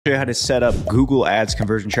Show you how to set up Google Ads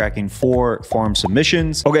conversion tracking for form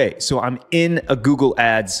submissions. Okay, so I'm in a Google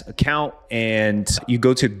Ads account and you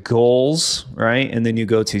go to goals, right? And then you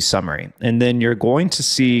go to summary. And then you're going to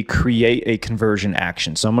see create a conversion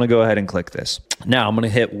action. So I'm gonna go ahead and click this. Now I'm gonna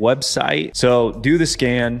hit website. So do the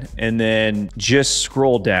scan and then just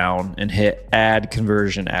scroll down and hit add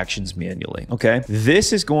conversion actions manually, okay?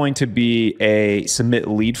 This is going to be a submit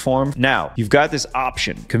lead form. Now you've got this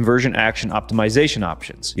option, conversion action optimization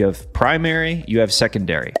options. You have primary, you have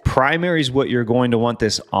secondary. Primary is what you're going to want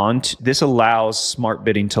this on. This allows smart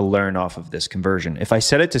bidding to learn off of this conversion. If I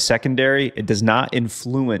set it to secondary, it does not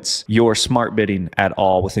influence your smart bidding at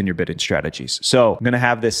all within your bidding strategies. So I'm gonna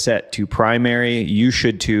have this set to primary. You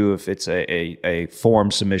should too if it's a form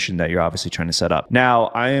submission that you're obviously trying to set up. Now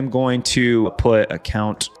I am going to put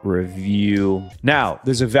account review. Now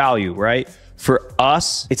there's a value, right? For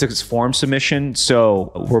us, it's a form submission,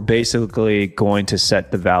 so we're basically going to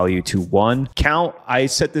set the value to 1. Count, I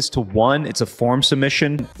set this to 1. It's a form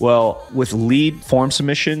submission. Well, with lead form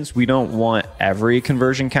submissions, we don't want every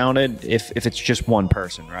conversion counted if it's just one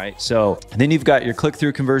person, right? So then you've got your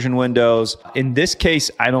click-through conversion windows. In this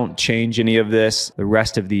case, I don't change any of this. The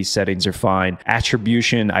rest of these settings are fine.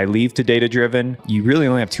 Attribution, I leave to data-driven. You really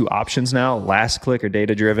only have 2 options now, last click or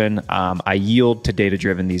data-driven. I yield to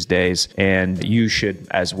data-driven these days, and you should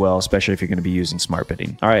as well, especially if you're going to be using smart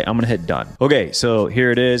bidding. All right, I'm going to hit done. Okay, so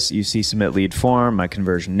here it is. You see submit lead form, my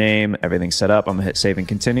conversion name, everything's set up. I'm going to hit save and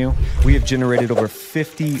continue. We have generated over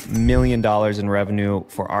 $50 million in revenue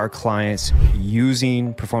for our clients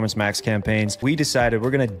using Performance Max campaigns. We decided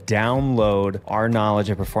we're going to download our knowledge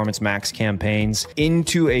of Performance Max campaigns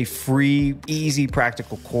into a free, easy,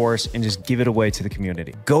 practical course and just give it away to the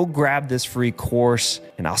community. Go grab this free course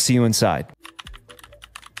and I'll see you inside.